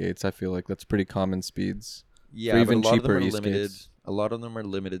e-skates. I feel like that's pretty common speeds. Yeah, for even but a lot cheaper of them are e-skates. limited. A lot of them are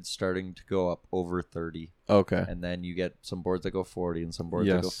limited, starting to go up over 30. Okay. And then you get some boards that go 40 and some boards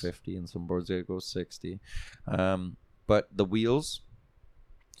that go Yes. 50 and some boards that go 60. But the wheels,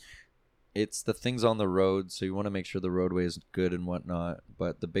 it's the things on the road, so you want to make sure the roadway is good and whatnot.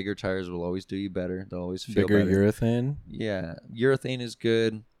 But the bigger tires will always do you better. They'll always feel Bigger better. urethane. Yeah, urethane is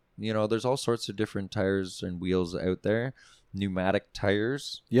good. You know, there's all sorts of different tires and wheels out there. Pneumatic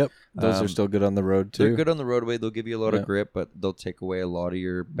tires. Yep. Those are still good on the road too. They're good on the roadway. They'll give you a lot of grip, but they'll take away a lot of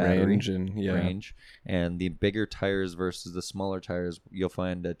your battery range and range. And the bigger tires versus the smaller tires, you'll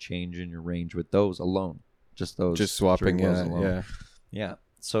find a change in your range with those alone. Just those. Just swapping. wheels Yeah. alone. Yeah. Yeah.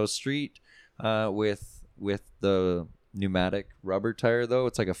 So street with the pneumatic rubber tire, though,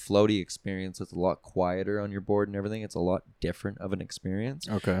 it's like a floaty experience. It's a lot quieter on your board and everything. It's a lot different of an experience.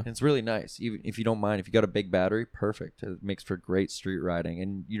 Okay. And it's really nice. Even if you don't mind, if you got a big battery, perfect. It makes for great street riding,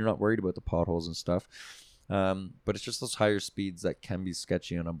 and you're not worried about the potholes and stuff. But it's just those higher speeds that can be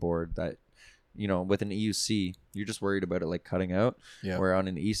sketchy on a board that, you know, with an EUC, you're just worried about it like cutting out. Yeah. Where on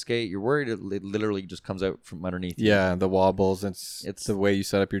an e-skate, you're worried it literally just comes out from underneath you. Yeah, the wobbles. It's the way you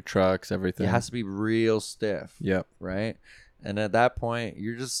set up your trucks, everything. It has to be real stiff. Yep. Right? And at that point,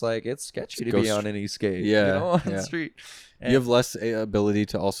 you're just like, it's sketchy to be on an e-skate. Yeah, You know, on yeah. the street. You have less ability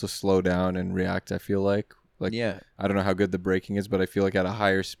to also slow down and react, I feel like. Like, yeah. I don't know how good the braking is, but I feel like at a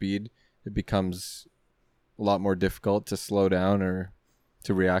higher speed, it becomes a lot more difficult to slow down or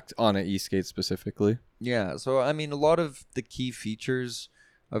to react on an e-skate specifically. Yeah. So, I mean, a lot of the key features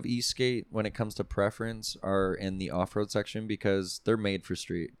of e-skate when it comes to preference are in the off-road section because they're made for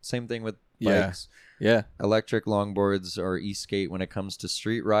street. Same thing with bikes. Yeah. Electric longboards or e-skate. When it comes to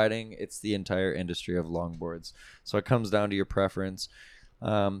street riding, it's the entire industry of longboards. So it comes down to your preference.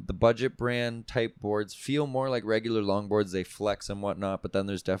 The budget brand type boards feel more like regular longboards. They flex and whatnot, but then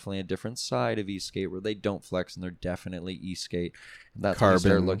there's definitely a different side of e-skate where they don't flex and they're definitely e-skate. And that's when you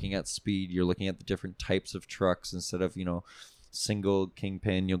start looking at speed. You're looking at the different types of trucks instead of, you know, single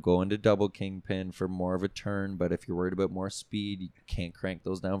kingpin. You'll go into double kingpin for more of a turn, but if you're worried about more speed, you can't crank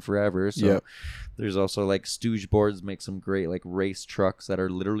those down forever. So there's also like stooge boards make some great like race trucks that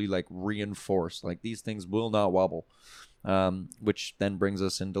are literally like reinforced. Like these things will not wobble. Which then brings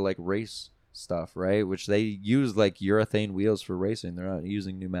us into like race stuff, right? Which they use like urethane wheels for racing. They're not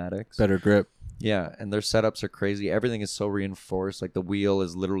using pneumatics. Better grip. Yeah, and their setups are crazy. Everything is so reinforced. Like the wheel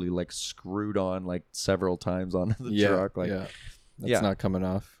is literally like screwed on like several times onto the truck. Like, That's not coming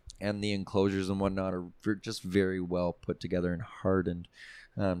off. And the enclosures and whatnot are just very well put together and hardened.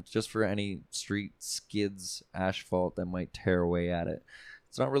 Just for any street skids, asphalt that might tear away at it.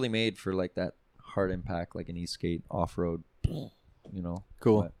 It's not really made for like that hard impact like an e-skate off-road, you know.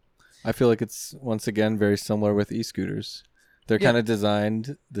 Cool. But I feel like it's once again very similar with e-scooters. They're kind of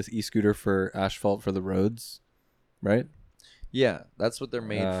designed, this e-scooter, for asphalt for the roads, right? Yeah, that's what they're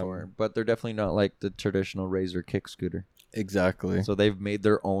made for. But they're definitely not like the traditional Razor kick scooter. Exactly. So they've made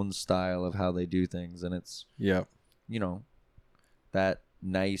their own style of how they do things, and it's you know, that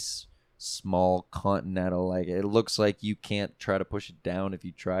nice small Continental. Like it looks like you can't try to push it down if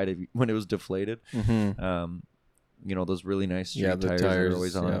you tried when it was deflated. You know, those really nice street tires are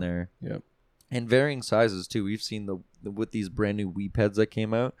always on there. Yep. And varying sizes too. We've seen the with these brand new Weep heads that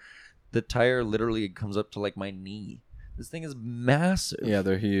came out, the tire literally comes up to like my knee. This thing is massive. Yeah,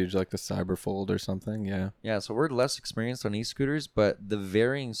 they're huge, like the Cyberfold or something. Yeah. Yeah, so we're less experienced on e-scooters, but the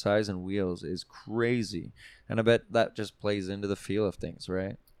varying size and wheels is crazy. And I bet that just plays into the feel of things,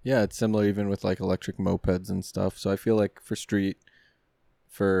 right? Yeah, it's similar even with like electric mopeds and stuff. So I feel like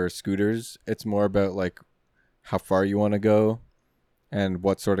for scooters, it's more about like how far you want to go and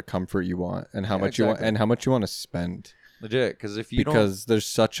what sort of comfort you want and how much you want and how much you want to spend. Legit, because there's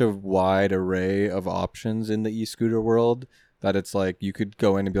such a wide array of options in the e-scooter world that it's like you could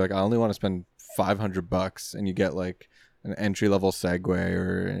go in and be like, I only want to spend $500 and you get like an entry level Segway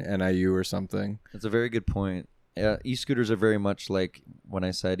or an NIU or something. That's a very good point. E-scooters are very much like when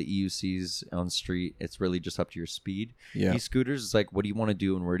I said EUCs on street, it's really just up to your speed. Yeah. E-scooters is like, what do you want to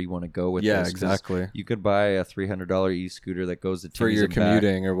do and where do you want to go with this? Yeah, exactly. You could buy a $300 e-scooter that goes to for your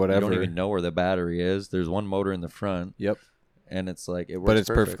commuting or whatever. You don't even know where the battery is. There's one motor in the front. Yep. And it's like, it works but it's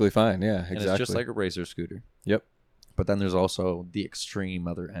perfect. perfectly fine. Yeah, exactly. And it's just like a Razor scooter. Yep. But then there's also the extreme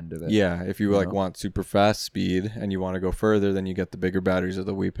other end of it. Yeah, if you like know? want super fast speed and you want to go further, then you get the bigger batteries of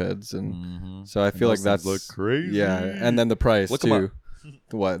the Weepads, and so I feel like that's look crazy. Yeah, and then the price Look 'em too. up.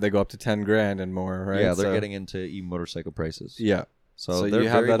 What, they go up to 10 grand and more, right? Yeah, they're So, getting into e-motorcycle prices. yeah. So you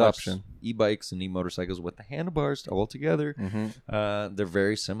have very that much option. E-bikes and e-motorcycles with the handlebars all together. They're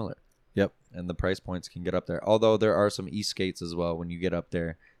very similar. Yep. And the price points can get up there. Although there are some e-skates as well when you get up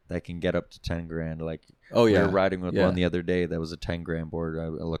there that can get up to 10 grand. Like we were riding with one the other day that was a 10 grand board, a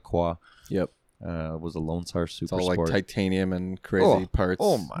La Croix. Yep. It was a Lone Star Super It's all Sport. like titanium and crazy parts.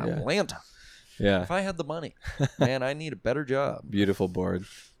 Oh my Atlanta. Yeah. If I had the money, man, I need a better job. Beautiful board.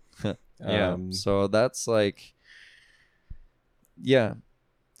 Yeah. So that's like, yeah,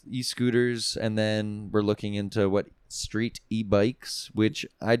 e-scooters, and then we're looking into what street e-bikes, which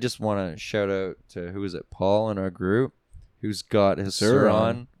I just want to shout out to, who is it, Paul in our group, who's got his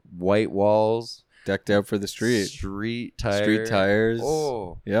Sur-on, white walls, decked out for the street. Street tires.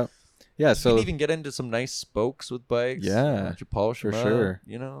 Oh. Yep. Yeah, so you can even get into some nice spokes with bikes. Yeah, you polish for them sure. up,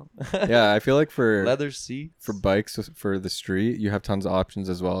 you know. Yeah, I feel like for leather seats for bikes for the street, you have tons of options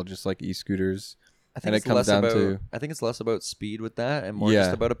as well, just like e-scooters. I think it's less about. I think it's less about speed with that, and more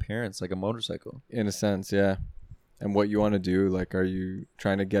just about appearance, like a motorcycle. In a sense, yeah. And what you want to do, like, are you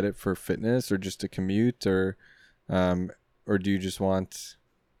trying to get it for fitness or just to commute, or do you just want,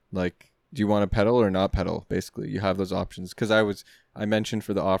 like, do you want to pedal or not pedal? Basically, you have those options. Because I mentioned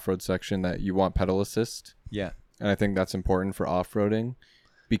for the off-road section that you want pedal assist. Yeah. And I think that's important for off-roading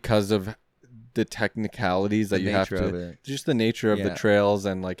because of the technicalities that you have to, just the nature of the trails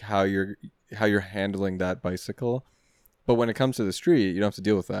and like how you're handling that bicycle. But when it comes to the street, you don't have to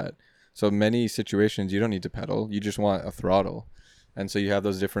deal with that. So many situations you don't need to pedal, you just want a throttle. And so you have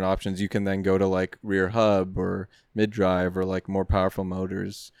those different options. You can then go to like rear hub or mid drive or like more powerful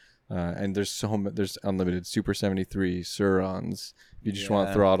motors. And there's unlimited Super 73 Sur-ons. You just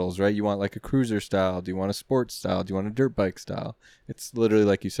want throttles, right? You want like a cruiser style. Do you want a sports style? Do you want a dirt bike style? It's literally,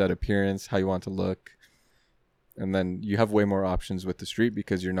 like you said, appearance, how you want to look. And then you have way more options with the street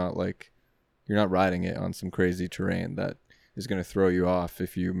because you're not riding it on some crazy terrain that is going to throw you off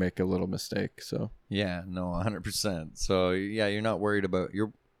if you make a little mistake. So yeah, no, 100%. So yeah, you're not worried about,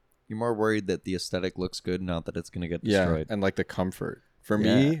 you're more worried that the aesthetic looks good, not that it's going to get destroyed. Yeah, and like the comfort. For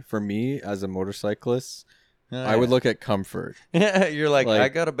me as a motorcyclist, I would look at comfort. Yeah, you're like, I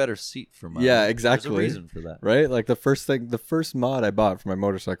got a better seat for mine. Yeah, exactly. There's a reason for that. Right? Like the first mod I bought for my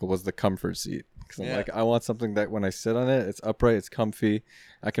motorcycle was the comfort seat. Because I'm like, I want something that when I sit on it, it's upright, it's comfy.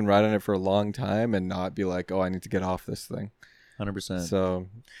 I can ride on it for a long time and not be like, oh, I need to get off this thing. 100%. So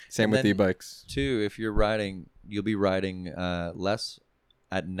same with e-bikes. Too, if you're riding, you'll be riding less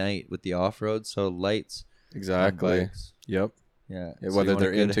at night with the off-road. So lights. Exactly. Yep. Yeah. So whether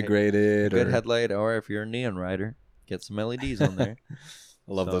they're integrated good headlight, or if you're a neon rider, get some LEDs on there. I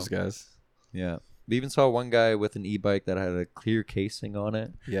love those guys. Yeah. We even saw one guy with an e-bike that had a clear casing on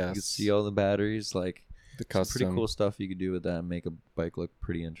it. Yeah. You could see all the batteries. Like, the custom. Pretty cool stuff you could do with that and make a bike look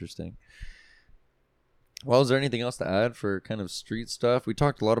pretty interesting. Well, is there anything else to add for kind of street stuff? We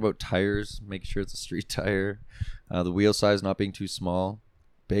talked a lot about tires, making sure it's a street tire. The wheel size not being too small.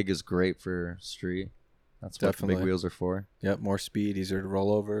 Big is great for street. That's what the big wheels are for. Yep, more speed, easier to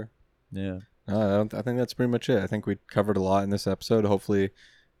roll over. Yeah. I think that's pretty much it. I think we covered a lot in this episode. Hopefully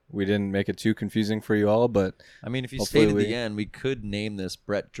we didn't make it too confusing for you all, but I mean, if you stayed to the end, we could name this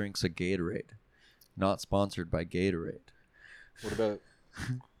Brett Drinks a Gatorade. Not sponsored by Gatorade. What about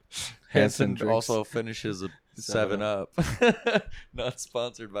Hansen also finishes a 7-Up. Not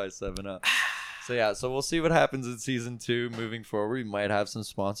sponsored by 7-Up. So yeah, so we'll see what happens in season 2 moving forward. We might have some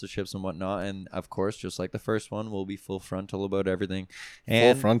sponsorships and whatnot, and of course, just like the first one, we'll be full frontal about everything.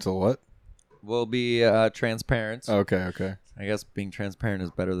 And full frontal, what? We'll be transparent. Okay. I guess being transparent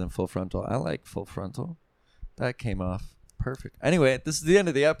is better than full frontal. I like full frontal. That came off perfect. Anyway, this is the end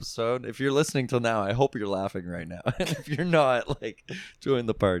of the episode. If you're listening till now, I hope you're laughing right now. And if you're not, like, join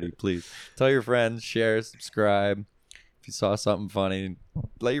the party, please. Tell your friends, share, subscribe. If you saw something funny,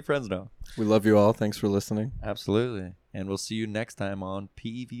 let your friends know. We love you all. Thanks for listening. Absolutely. And we'll see you next time on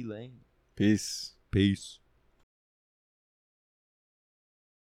PV Lane. Peace. Peace.